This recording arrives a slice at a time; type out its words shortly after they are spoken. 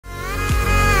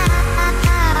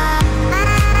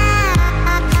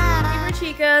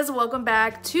welcome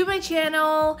back to my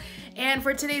channel. And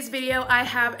for today's video, I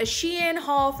have a Shein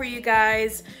haul for you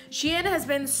guys. Shein has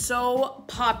been so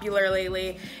popular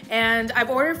lately, and I've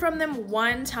ordered from them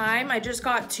one time. I just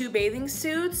got 2 bathing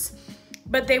suits,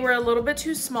 but they were a little bit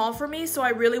too small for me, so I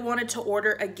really wanted to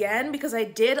order again because I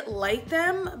did like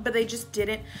them, but they just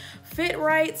didn't fit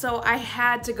right. So I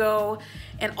had to go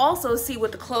and also see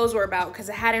what the clothes were about because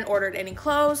I hadn't ordered any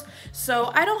clothes.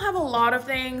 So I don't have a lot of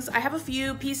things. I have a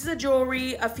few pieces of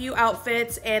jewelry, a few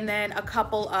outfits, and then a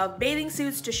couple of bathing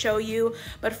suits to show you.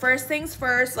 But first things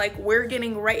first, like, we're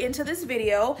getting right into this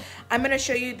video. I'm gonna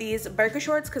show you these biker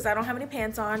shorts because I don't have any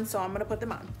pants on, so I'm gonna put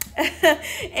them on.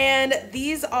 And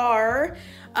these are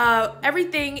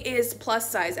everything is plus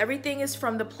size. Everything is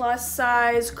from the plus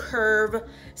size curve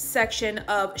section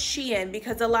of Shein,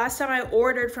 because the last time I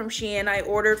ordered from Shein, I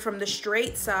ordered from the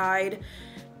straight side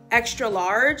extra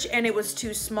large and it was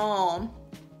too small.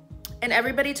 And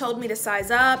everybody told me to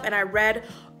size up, and I read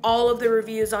all of the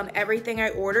reviews on everything I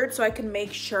ordered so I can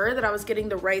make sure that I was getting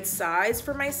the right size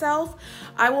for myself.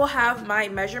 I will have my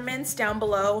measurements down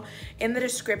below in the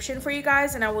description for you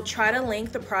guys, and I will try to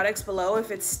link the products below if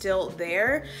it's still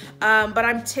there. But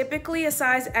I'm typically a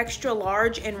size extra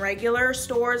large in regular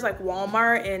stores like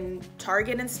Walmart and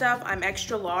Target and stuff. I'm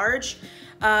extra large,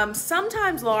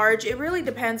 sometimes large. It really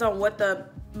depends on what the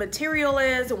material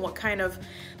is and what kind of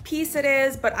piece it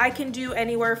is, but I can do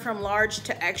anywhere from large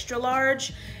to extra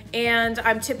large, and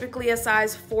I'm typically a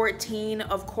size 14.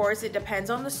 Of course, it depends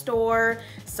on the store.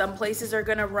 Some places are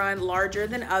gonna run larger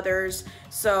than others,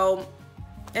 so,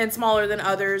 and smaller than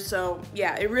others, so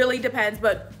yeah, it really depends,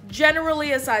 but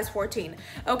generally a size 14.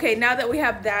 Okay, now that we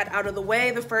have that out of the way,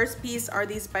 the first piece are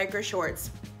these biker shorts.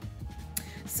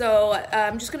 So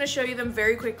I'm just gonna show you them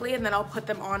very quickly, and then I'll put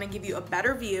them on and give you a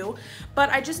better view. But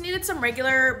I just needed some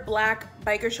regular black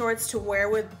biker shorts to wear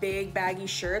with big baggy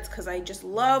shirts because I just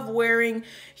love wearing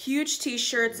huge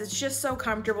t-shirts. It's just so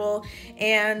comfortable.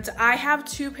 And I have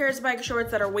 2 pairs of biker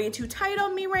shorts that are way too tight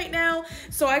on me right now.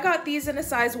 So I got these in a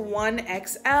size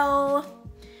 1XL.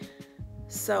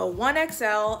 So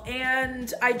 1XL,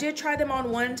 and I did try them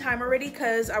on one time already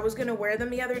because I was gonna wear them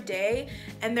the other day,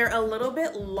 and they're a little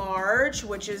bit large,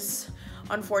 which is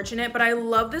unfortunate, but I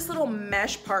love this little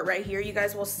mesh part right here. You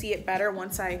guys will see it better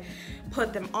once I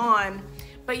put them on.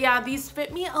 But yeah, these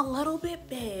fit me a little bit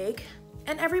big,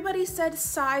 and everybody said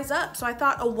size up. So I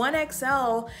thought a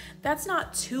 1XL, that's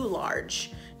not too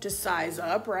large to size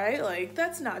up, right? Like,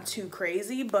 that's not too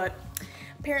crazy, but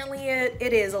apparently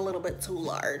it is a little bit too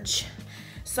large.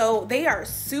 So they are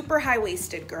super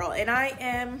high-waisted, girl, and I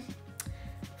am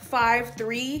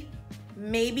 5'3",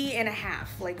 maybe and a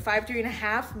half, like 5'3" and a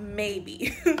half,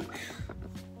 maybe.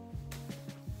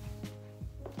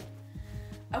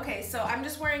 Okay, so I'm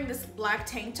just wearing this black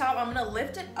tank top. I'm gonna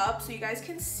lift it up so you guys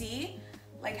can see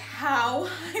like how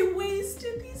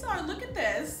high-waisted these are. Look at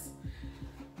this.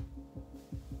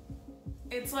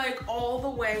 It's like all the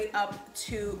way up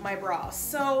to my bra.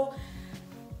 So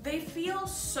they feel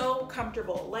so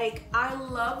comfortable. Like, I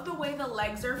love the way the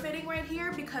legs are fitting right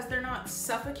here because they're not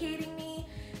suffocating me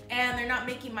and they're not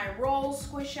making my rolls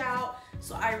squish out.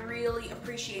 So I really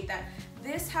appreciate that.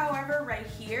 This, however, right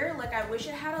here, like, I wish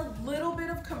it had a little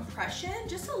bit of compression,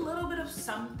 just a little bit of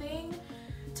something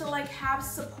to like have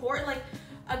support. Like,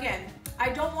 again, I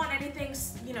don't want anything,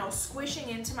 you know, squishing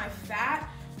into my fat,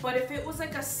 but if it was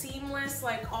like a seamless,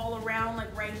 like all around,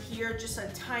 like right here, just a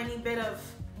tiny bit of,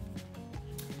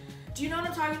 do you know what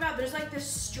I'm talking about? There's like this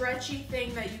stretchy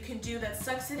thing that you can do that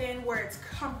sucks it in where it's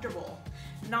comfortable,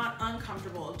 not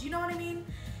uncomfortable. Do you know what I mean?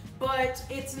 But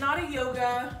it's not a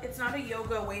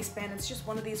yoga waistband. It's just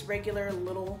one of these regular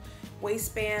little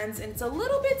waistbands, and it's a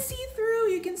little bit see-through.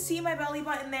 You can see my belly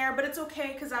button there, but it's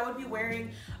okay because I would be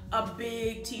wearing a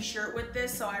big t-shirt with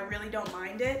this, so I really don't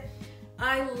mind it.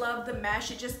 I love the mesh.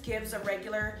 It just gives a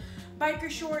regular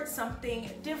biker short something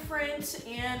different,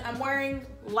 and I'm wearing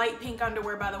light pink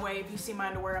underwear, by the way. If you see my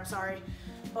underwear, I'm sorry.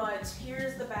 But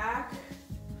here's the back.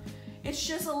 It's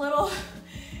just a little,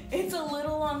 it's a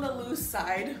little on the loose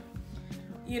side.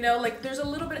 You know, like there's a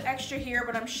little bit extra here,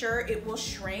 but I'm sure it will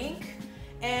shrink.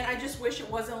 And I just wish it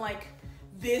wasn't like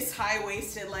this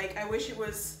high-waisted. Like, I wish it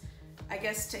was, I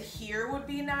guess to here would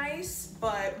be nice,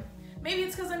 but maybe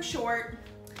it's because I'm short.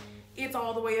 It's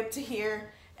all the way up to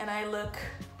here and I look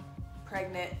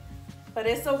pregnant, but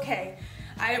it's okay.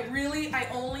 I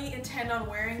only intend on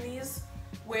wearing these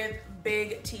with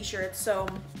big t-shirts. So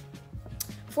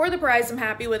for the price, I'm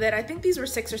happy with it. I think these were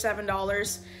 $6 or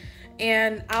 $7,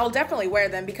 and I'll definitely wear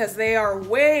them because they are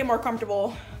way more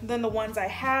comfortable than the ones I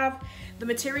have. The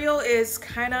material is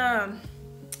kind of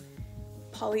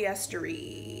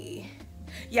polyester-y.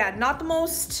 Yeah, not the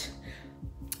most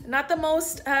not the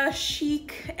most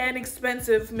chic and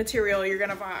expensive material you're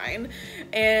gonna find,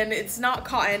 and it's not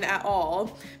cotton at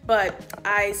all, but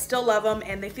I still love them,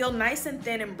 and they feel nice and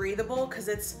thin and breathable because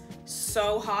it's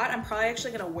so hot. I'm probably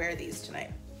actually gonna wear these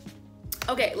tonight.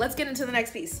 Okay, let's get into the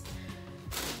next piece.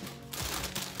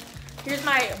 Here's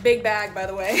my big bag, by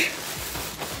the way.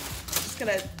 Just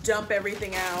gonna dump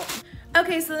everything out.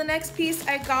 Okay, so the next piece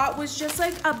I got was just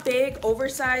like a big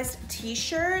oversized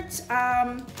t-shirt.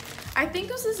 I think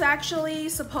this is actually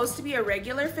supposed to be a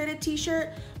regular fitted t-shirt,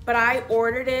 but I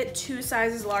ordered it 2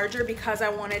 sizes larger because I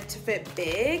wanted to fit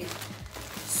big.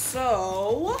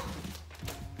 So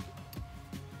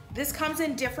this comes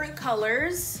in different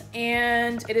colors,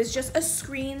 and it is just a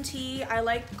screen tee. I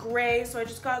like gray, so I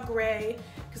just got gray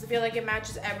because I feel like it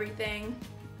matches everything.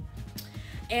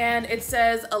 And it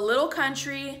says, a little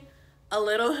country, a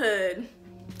little hood.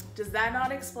 Does that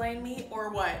not explain me or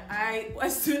what?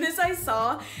 As soon as I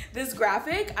saw this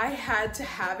graphic, I had to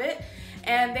have it.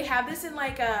 And they have this in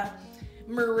like a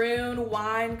maroon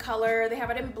wine color. They have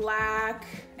it in black,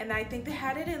 and I think they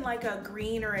had it in like a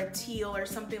green or a teal or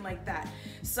something like that.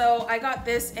 So I got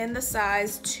this in the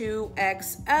size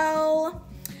 2XL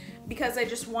because I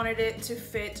just wanted it to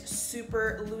fit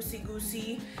super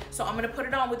loosey-goosey. So I'm gonna put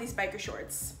it on with these biker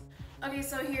shorts. Okay,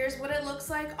 so here's what it looks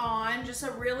like on. Just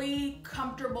a really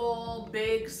comfortable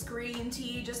big screen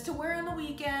tee just to wear on the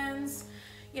weekends,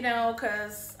 you know,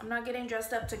 because I'm not getting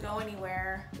dressed up to go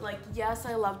anywhere. Like, yes,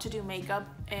 I love to do makeup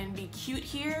and be cute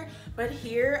here, but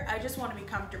here I just want to be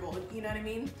comfortable, you know what I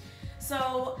mean?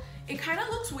 So it kind of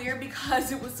looks weird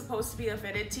because it was supposed to be a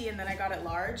fitted tee and then I got it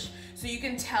large. So you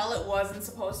can tell it wasn't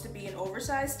supposed to be an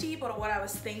oversized tee, but what I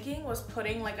was thinking was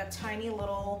putting like a tiny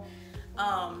little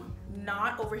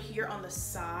knot over here on the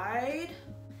side.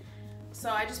 So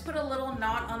I just put a little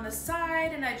knot on the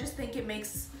side, and I just think it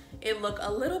makes it look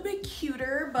a little bit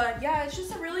cuter. But yeah, it's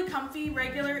just a really comfy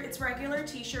regular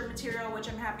t-shirt material, which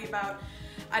I'm happy about.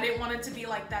 I didn't want it to be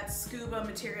like that scuba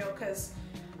material because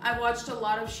I watched a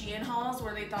lot of Shein hauls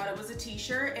where they thought it was a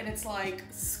t-shirt and it's like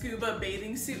scuba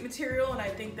bathing suit material, and I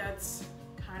think that's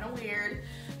kind of weird.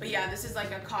 But yeah, this is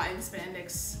like a cotton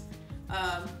spandex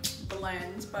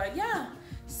blend. But yeah,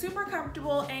 super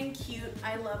comfortable and cute.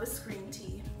 I love a screen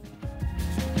tee.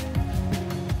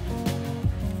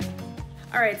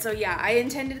 All right, so yeah, I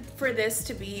intended for this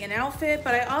to be an outfit,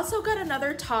 but I also got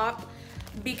another top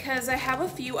because I have a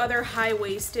few other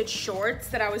high-waisted shorts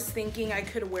that I was thinking I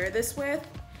could wear this with.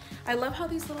 I love how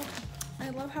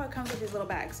it comes with these little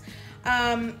bags.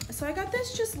 So I got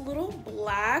this just little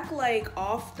black, like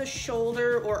off the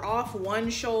shoulder or off one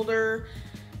shoulder,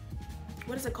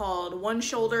 what is it called? One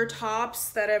shoulder tops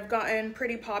that have gotten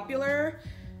pretty popular.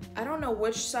 I don't know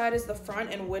which side is the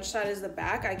front and which side is the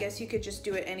back. I guess you could just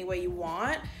do it any way you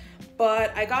want.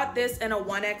 But I got this in a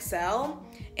 1XL,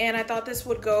 and I thought this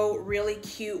would go really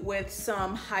cute with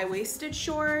some high-waisted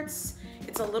shorts.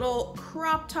 It's a little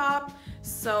crop top,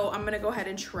 so I'm gonna go ahead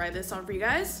and try this on for you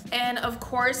guys. And of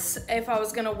course, if I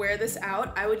was gonna wear this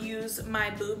out, I would use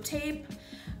my boob tape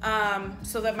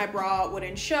so that my bra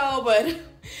wouldn't show, but I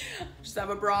just have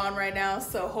a bra on right now,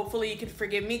 so hopefully you can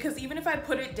forgive me, because even if I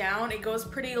put it down, it goes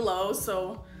pretty low,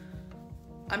 so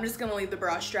I'm just gonna leave the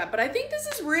bra strap. But I think this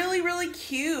is really, really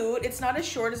cute. It's not as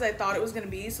short as I thought it was gonna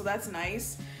be, so that's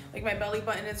nice. Like, my belly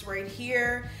button is right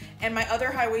here, and my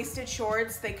other high-waisted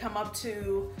shorts, they come up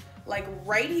to like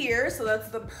right here, so that's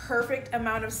the perfect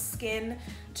amount of skin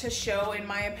to show, in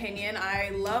my opinion.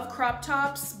 I love crop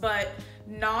tops, but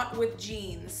not with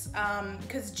jeans,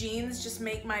 because jeans just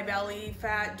make my belly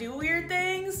fat do weird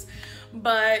things.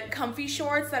 But comfy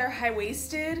shorts that are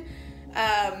high-waisted,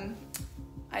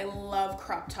 I love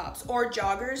crop tops, or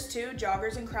joggers too,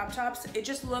 joggers and crop tops. It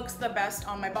just looks the best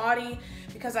on my body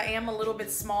because I am a little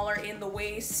bit smaller in the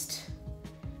waist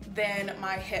than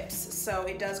my hips, so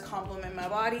it does complement my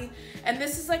body. And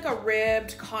this is like a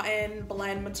ribbed cotton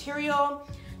blend material,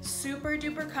 super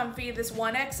duper comfy. This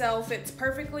 1XL fits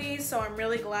perfectly, so I'm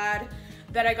really glad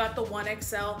that I got the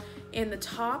 1XL in the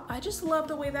top. I just love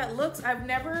the way that looks. I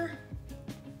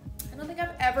don't think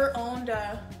I've ever owned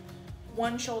a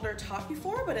one shoulder top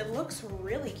before, but it looks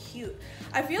really cute.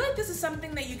 I feel like this is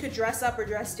something that you could dress up or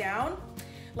dress down.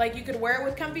 Like, you could wear it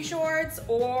with comfy shorts,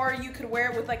 or you could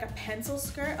wear it with like a pencil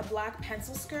skirt, a black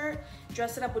pencil skirt,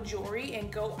 dress it up with jewelry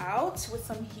and go out with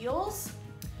some heels.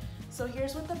 So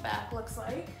here's what the back looks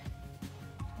like.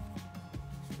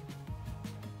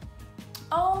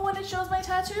 Oh, and it shows my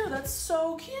tattoo. That's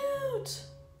so cute.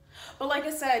 But like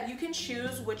I said, you can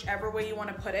choose whichever way you want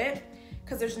to put it,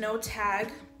 because there's no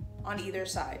tag on either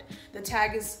side. The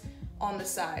tag is on the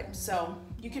side, so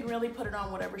you can really put it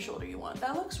on whatever shoulder you want.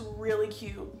 That looks really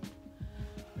cute.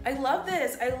 I love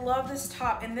this. I love this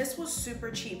top, and this was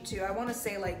super cheap too. I want to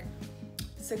say like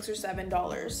 $6 or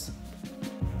 $7.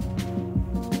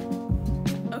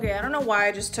 Okay, I don't know why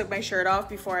I just took my shirt off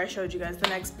before I showed you guys the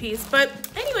next piece, but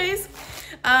anyways,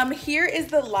 here is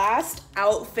the last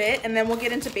outfit, and then we'll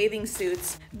get into bathing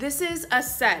suits. This is a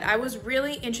set. I was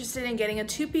really interested in getting a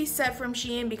two-piece set from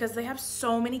Shein because they have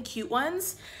so many cute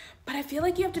ones, but I feel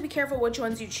like you have to be careful which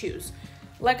ones you choose.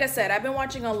 Like I said, I've been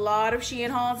watching a lot of Shein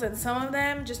hauls, and some of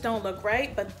them just don't look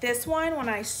right, but this one, when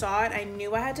I saw it, I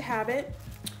knew I had to have it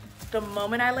the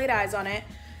moment I laid eyes on it,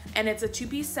 and it's a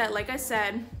two-piece set, like I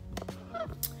said,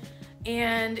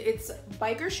 and it's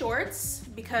biker shorts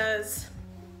because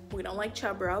we don't like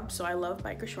chub rub, so I love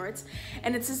biker shorts.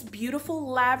 And it's this beautiful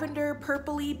lavender,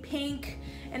 purpley pink,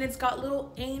 and it's got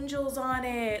little angels on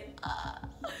it.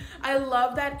 I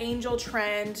love that angel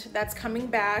trend that's coming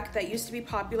back that used to be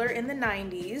popular in the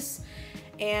 90s.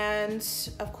 And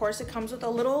of course it comes with a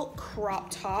little crop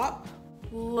top.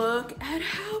 Look at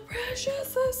how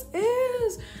precious this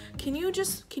is. Can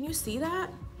you see that?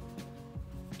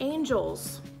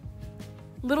 Angels.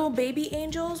 Little baby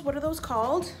angels, what are those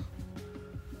called?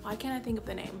 Why can't I think of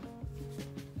the name?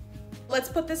 Let's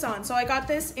put this on. So I got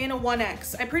this in a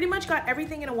 1X. I pretty much got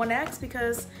everything in a 1X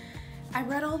because I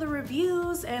read all the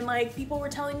reviews and like people were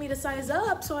telling me to size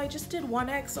up, so I just did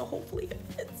 1X, so hopefully it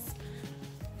fits.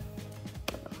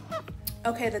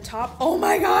 Okay, the top, oh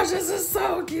my gosh, this is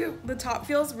so cute. The top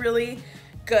feels really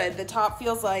good. The top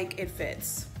feels like it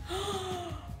fits.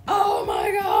 Oh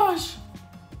my gosh.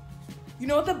 You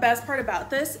know what the best part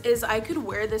about this is? I could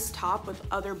wear this top with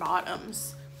other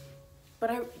bottoms,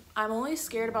 but I'm only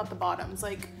scared about the bottoms.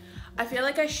 Like, I feel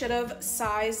like I should have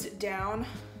sized down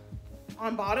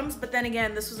on bottoms, but then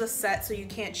again, this was a set, so you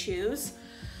can't choose.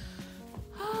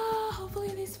 Hopefully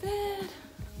these fit.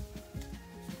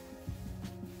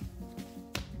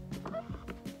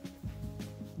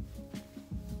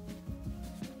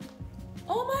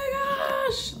 Oh my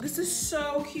gosh, this is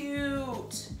so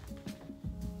cute.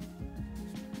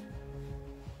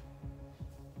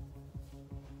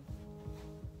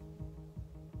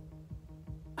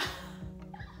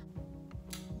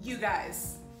 You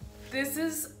guys, this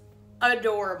is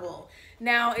adorable.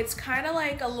 Now it's kind of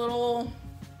like a little,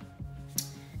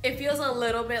 it feels a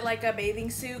little bit like a bathing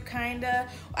suit kinda.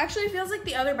 Actually it feels like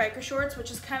the other biker shorts,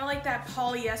 which is kind of like that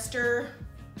polyester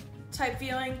type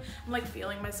feeling. I'm like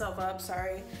feeling myself up,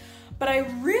 sorry. But I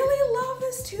really love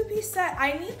this two-piece set.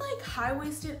 I need like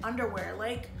high-waisted underwear.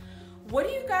 Like, what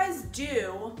do you guys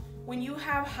do when you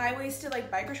have high-waisted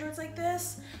like biker shorts like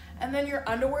this, and then your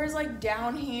underwear is like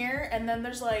down here, and then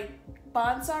there's like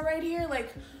bansa right here?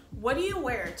 Like, what do you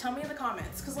wear? Tell me in the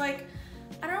comments, because like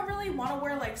I don't really want to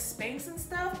wear like Spanx and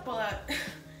stuff, but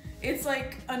it's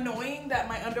like annoying that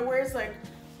my underwears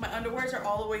are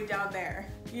all the way down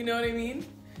there, you know what I mean?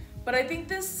 But I think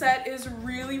this set is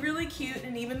really, really cute,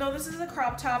 and even though this is a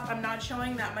crop top, I'm not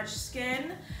showing that much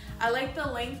skin. I like the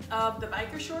length of the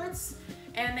biker shorts,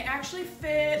 and they actually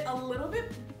fit a little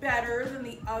bit better than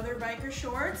the other biker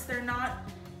shorts. They're not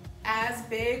as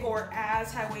big or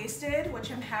as high-waisted,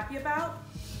 which I'm happy about.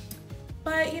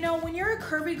 But you know, when you're a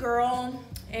curvy girl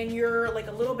and you're like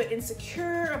a little bit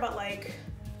insecure about like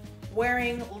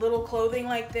wearing little clothing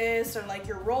like this, or like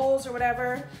your rolls or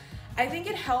whatever, I think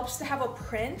it helps to have a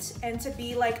print and to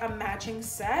be like a matching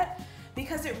set,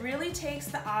 because it really takes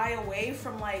the eye away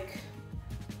from like,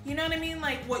 you know what I mean?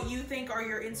 Like what you think are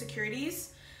your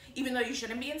insecurities, even though you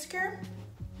shouldn't be insecure.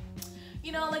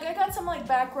 You know, like I got some like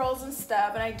back rolls and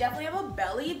stuff, and I definitely have a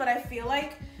belly, but I feel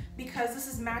like because this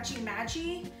is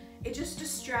matchy-matchy, it just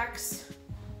distracts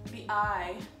the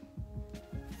eye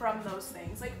from those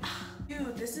things. Like,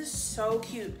 dude, this is so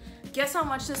cute. Guess how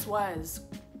much this was?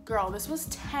 Girl, this was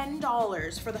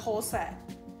 $10 for the whole set.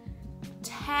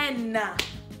 10.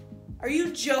 Are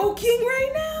you joking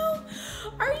right now?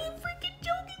 Are you freaking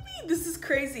joking me? This is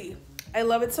crazy. I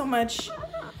love it so much.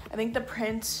 I think the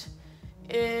print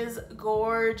is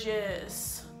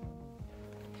gorgeous.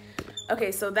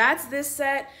 Okay, so that's this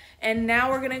set, and now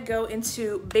we're gonna go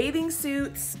into bathing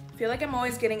suits. I feel like I'm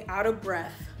always getting out of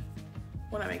breath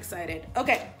when I'm excited.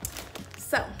 Okay,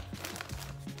 so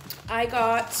I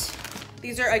got,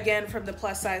 these are again from the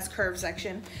plus size curve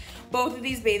section. Both of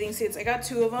these bathing suits, I got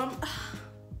 2 of them.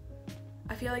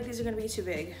 I feel like these are gonna be too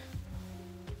big.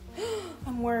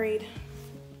 I'm worried.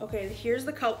 Okay, here's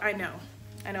the color. I know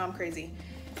I'm crazy.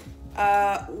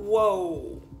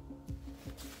 Whoa.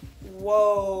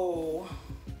 Whoa.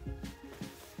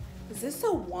 Is this a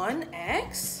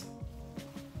 1X?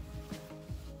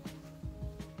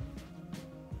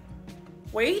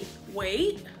 Wait,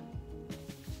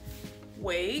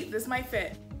 this might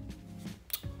fit.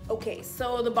 Okay,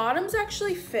 so the bottoms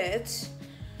actually fit.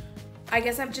 I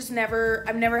guess I've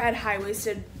never had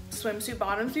high-waisted swimsuit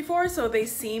bottoms before, so they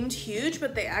seemed huge,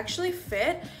 but they actually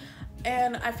fit.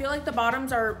 And I feel like the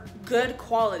bottoms are good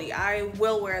quality. I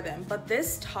will wear them, but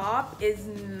this top is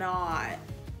not.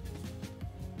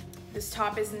 This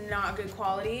top is not good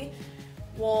quality.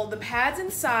 Well, the pads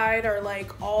inside are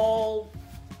like all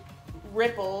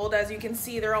rippled. As you can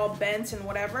see, they're all bent and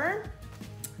whatever.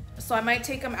 So I might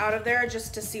take them out of there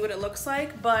just to see what it looks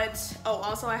like. But, oh,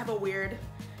 also I have a weird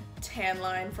tan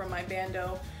line from my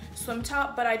bandeau swim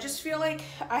top, but I just feel like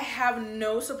I have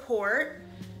no support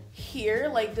here.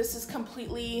 Like this is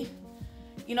completely,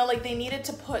 you know, like they needed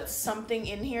to put something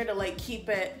in here to like keep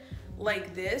it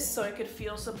like this so it could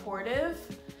feel supportive.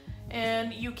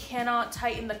 And you cannot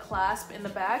tighten the clasp in the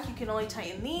back. You can only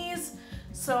tighten these.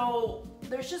 So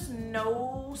there's just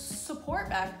no support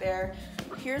back there.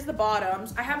 Here's the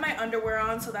bottoms. I have my underwear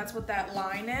on, so that's what that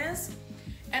line is.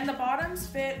 And the bottoms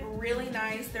fit really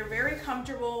nice. They're very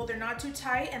comfortable. They're not too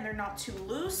tight and they're not too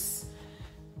loose.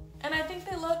 And I think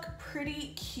they look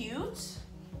pretty cute.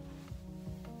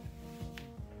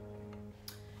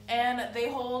 And they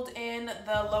hold in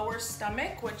the lower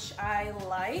stomach, which I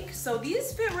like. So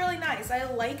these fit really nice. I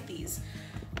like these.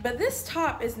 But this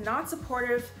top is not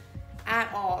supportive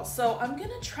at all. So I'm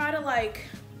gonna try to like,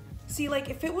 see, like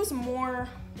if it was more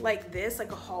like this,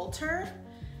 like a halter,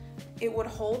 it would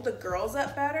hold the girls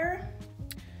up better.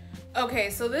 Okay,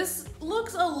 so this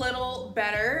looks a little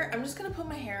better. I'm just gonna put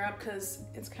my hair up because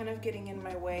it's kind of getting in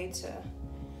my way to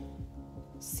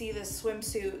see this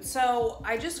swimsuit. So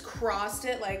I just crossed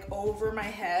it like over my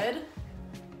head.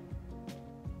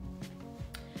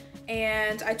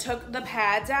 And I took the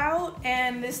pads out,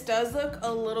 and this does look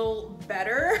a little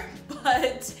better,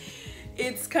 but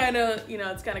it's kind of, you know,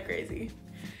 it's kind of crazy.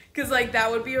 Cause like that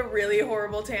would be a really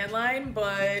horrible tan line,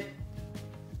 but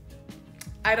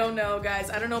I don't know, guys.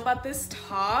 I don't know about this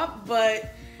top,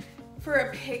 but for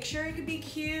a picture it could be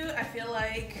cute. I feel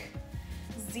like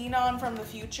Xenon from the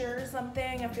future or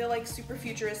something. I feel like super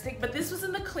futuristic, but this was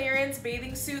in the clearance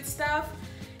bathing suit stuff,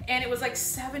 and it was like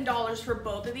 $7 for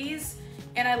both of these.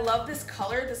 And I love this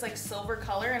color, this like silver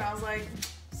color, and I was like,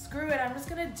 screw it, I'm just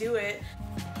gonna do it.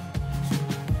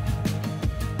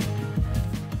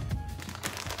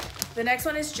 The next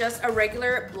one is just a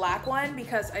regular black one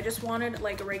because I just wanted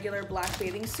like a regular black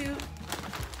bathing suit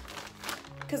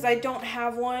because I don't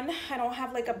have one. I don't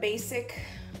have like a basic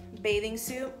bathing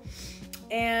suit.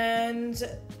 And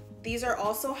these are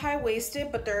also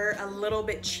high-waisted, but they're a little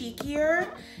bit cheekier.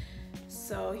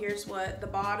 So here's what the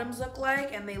bottoms look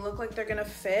like, and they look like they're gonna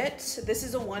fit. This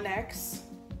is a 1X.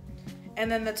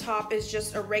 And then the top is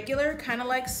just a regular, kind of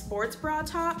like sports bra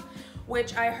top,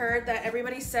 which I heard that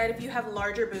everybody said if you have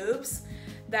larger boobs,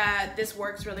 that this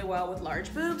works really well with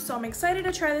large boobs. So I'm excited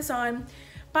to try this on.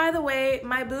 By the way,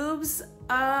 my boobs,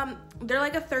 they're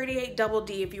like a 38 double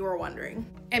D if you were wondering.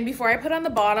 And before I put on the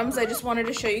bottoms, I just wanted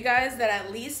to show you guys that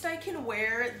at least I can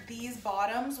wear these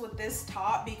bottoms with this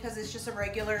top because it's just a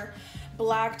regular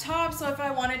black top. So if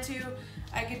I wanted to,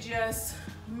 I could just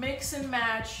mix and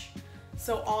match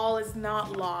so all is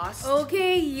not lost.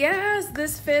 Okay, yes,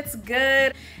 this fits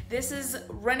good. This is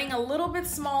running a little bit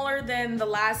smaller than the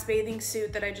last bathing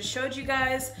suit that I just showed you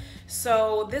guys.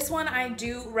 So this one I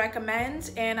do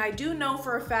recommend, and I do know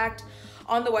for a fact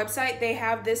on the website they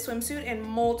have this swimsuit in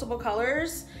multiple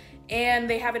colors, and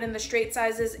they have it in the straight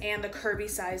sizes and the curvy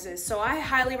sizes. So I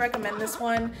highly recommend this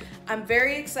one. I'm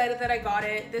very excited that I got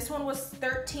it. This one was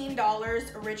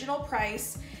 $13 original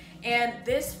price, and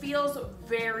this feels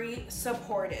very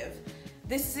supportive.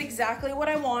 This is exactly what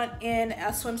I want in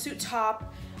a swimsuit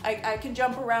top. I can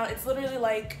jump around. It's literally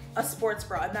like a sports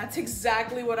bra, and that's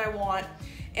exactly what I want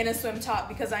in a swim top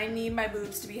because I need my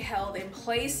boobs to be held in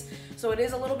place. So it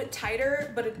is a little bit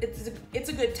tighter, but it's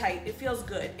a good tight. It feels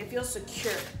good. It feels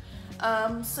secure.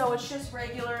 So it's just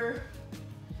regular,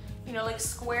 you know, like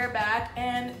square back,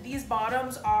 and these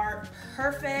bottoms are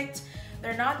perfect.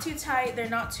 They're not too tight. They're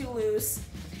not too loose.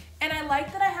 And I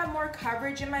like that I have more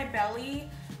coverage in my belly,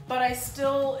 but it's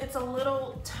a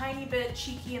little tiny bit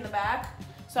cheeky in the back.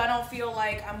 So I don't feel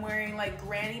like I'm wearing like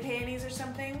granny panties or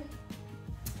something.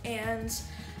 And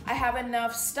I have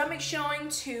enough stomach showing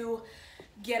to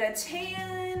get a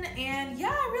tan. And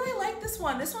yeah, I really like this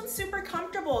one. This one's super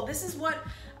comfortable. This is what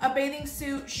a bathing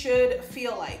suit should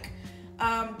feel like.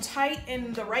 Tight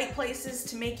in the right places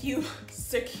to make you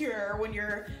secure when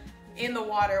you're in the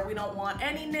water. We don't want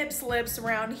any nip slips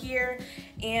around here.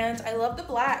 And I love the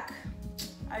black.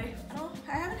 I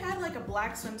haven't had like a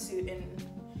black swimsuit in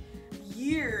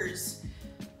years.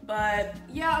 But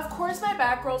yeah, of course my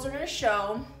back rolls are gonna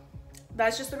show.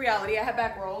 That's just the reality. I have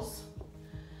back rolls.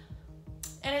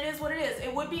 And it is what it is.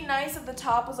 It would be nice if the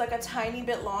top was like a tiny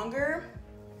bit longer,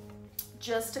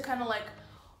 just to kind of like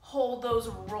hold those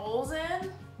rolls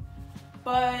in.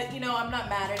 But you know, I'm not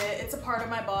mad at it. It's a part of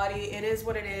my body. It is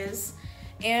what it is.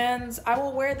 And I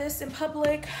will wear this in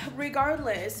public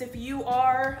regardless. If you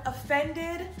are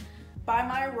offended by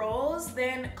my rolls,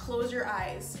 then close your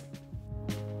eyes.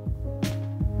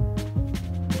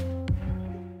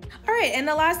 All right, and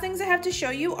the last things I have to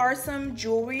show you are some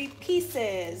jewelry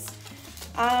pieces.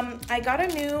 I got a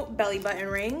new belly button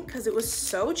ring because it was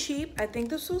so cheap. I think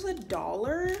this was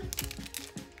 $1.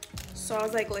 So I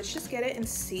was like, let's just get it and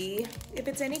see if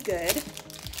it's any good.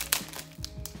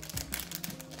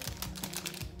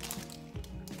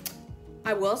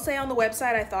 I will say on the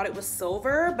website, I thought it was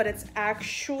silver, but it's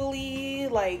actually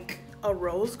like a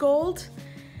rose gold.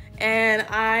 And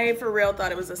I, for real,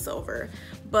 thought it was a silver.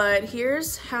 But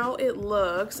here's how it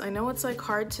looks. I know it's like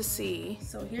hard to see.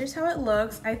 So here's how it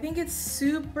looks. I think it's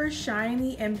super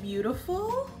shiny and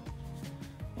beautiful.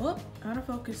 Whoop, out of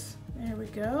focus. There we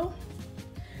go.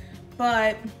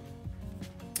 But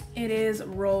it is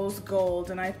rose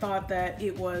gold, and I thought that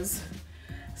it was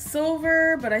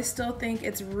silver, but I still think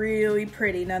it's really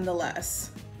pretty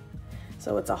nonetheless.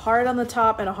 So it's a heart on the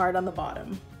top and a heart on the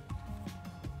bottom.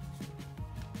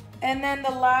 And then the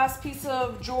last piece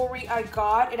of jewelry I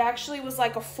got, it actually was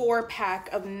like a 4-pack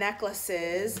of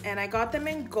necklaces, and I got them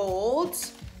in gold,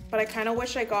 but I kind of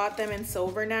wish I got them in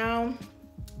silver now,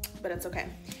 but it's okay.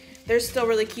 They're still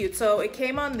really cute. So it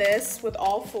came on this with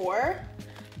all 4,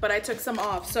 but I took some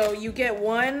off. So you get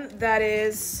one that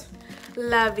is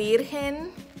La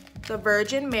Virgen, the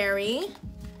Virgin Mary,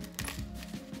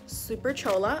 super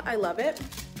chola, I love it.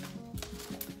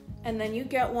 And then you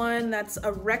get one that's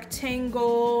a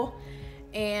rectangle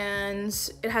and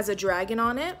it has a dragon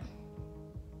on it.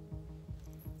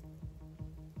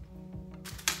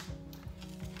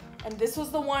 And this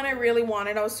was the one I really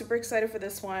wanted. I was super excited for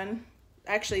this one.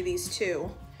 Actually, these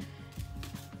two.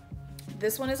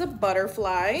 This one is a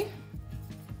butterfly.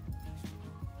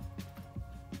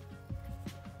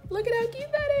 Look at how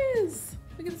cute that is.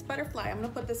 Look at this butterfly. I'm gonna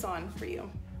put this on for you.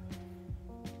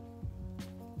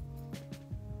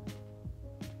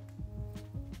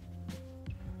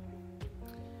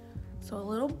 So a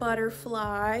little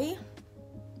butterfly.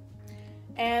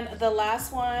 And the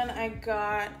last one I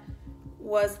got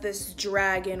was this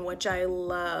dragon, which I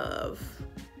love.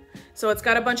 So it's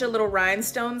got a bunch of little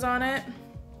rhinestones on it.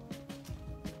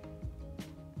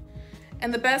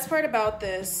 And the best part about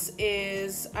this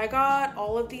is I got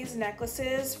all of these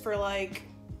necklaces for like,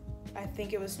 I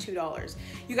think it was $2.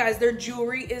 You guys, their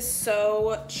jewelry is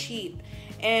so cheap.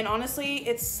 And honestly,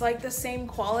 it's like the same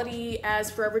quality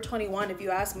as Forever 21. If you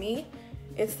ask me,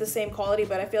 it's the same quality,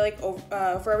 but I feel like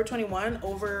Forever 21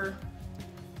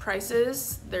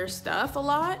 overprices their stuff a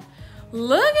lot.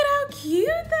 Look at how cute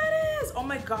that is. Oh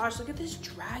my gosh, look at this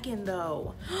dragon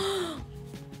though.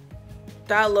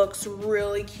 That looks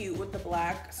really cute with the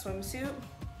black swimsuit.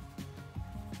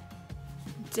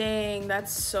 Dang,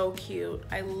 that's so cute.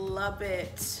 I love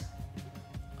it.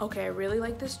 Okay, I really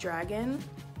like this dragon.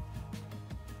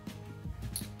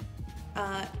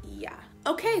 Yeah.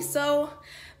 Okay, so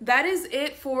that is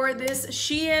it for this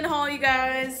Shein haul, you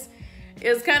guys.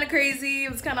 It was kind of crazy.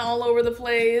 It was kind of all over the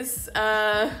place.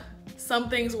 Some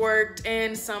things worked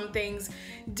and some things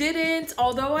didn't,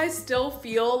 although I still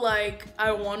feel like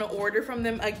I want to order from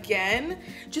them again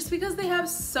just because they have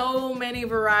so many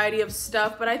variety of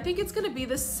stuff. But I think it's going to be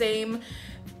the same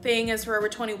thing as Forever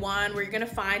 21, where you're going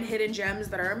to find hidden gems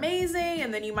that are amazing,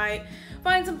 and then you might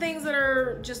find some things that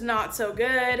are just not so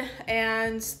good,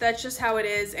 and that's just how it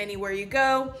is anywhere you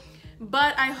go.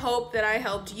 But I hope that I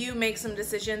helped you make some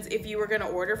decisions if you were gonna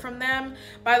order from them.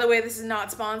 By the way, this is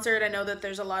not sponsored. I know that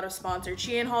there's a lot of sponsored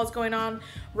Shein hauls going on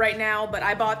right now, but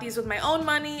I bought these with my own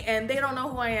money and they don't know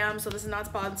who I am, so this is not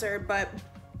sponsored. But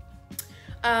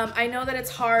I know that it's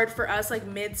hard for us like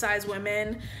mid-sized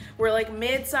women. We're like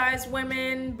mid-sized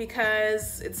women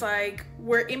because it's like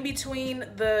we're in between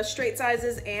the straight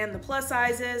sizes and the plus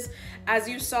sizes. As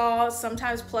you saw,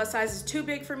 sometimes plus size is too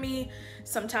big for me.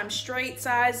 Sometimes straight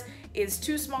size is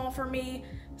too small for me.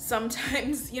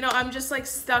 Sometimes, you know, I'm just like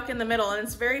stuck in the middle, and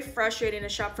it's very frustrating to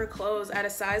shop for clothes at a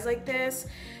size like this.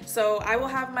 So I will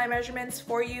have my measurements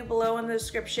for you below in the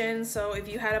description. So if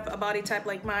you had a body type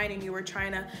like mine and you were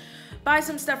trying to buy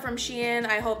some stuff from Shein,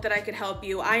 I hope that I could help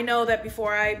you. I know that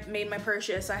before I made my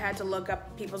purchase, I had to look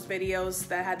up people's videos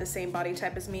that had the same body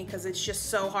type as me, because it's just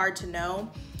so hard to know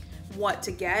what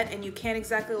to get, and you can't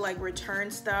exactly like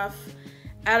return stuff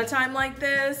at a time like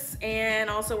this. And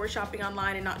also we're shopping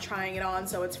online and not trying it on,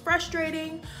 so it's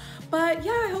frustrating. But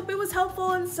yeah, I hope it was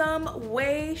helpful in some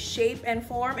way, shape, and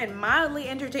form, and mildly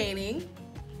entertaining.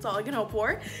 That's all I can hope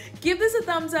for. Give this a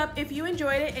thumbs up if you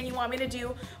enjoyed it and you want me to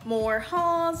do more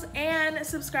hauls, and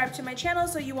subscribe to my channel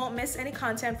so you won't miss any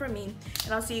content from me.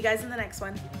 And I'll see you guys in the next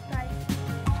one. Bye.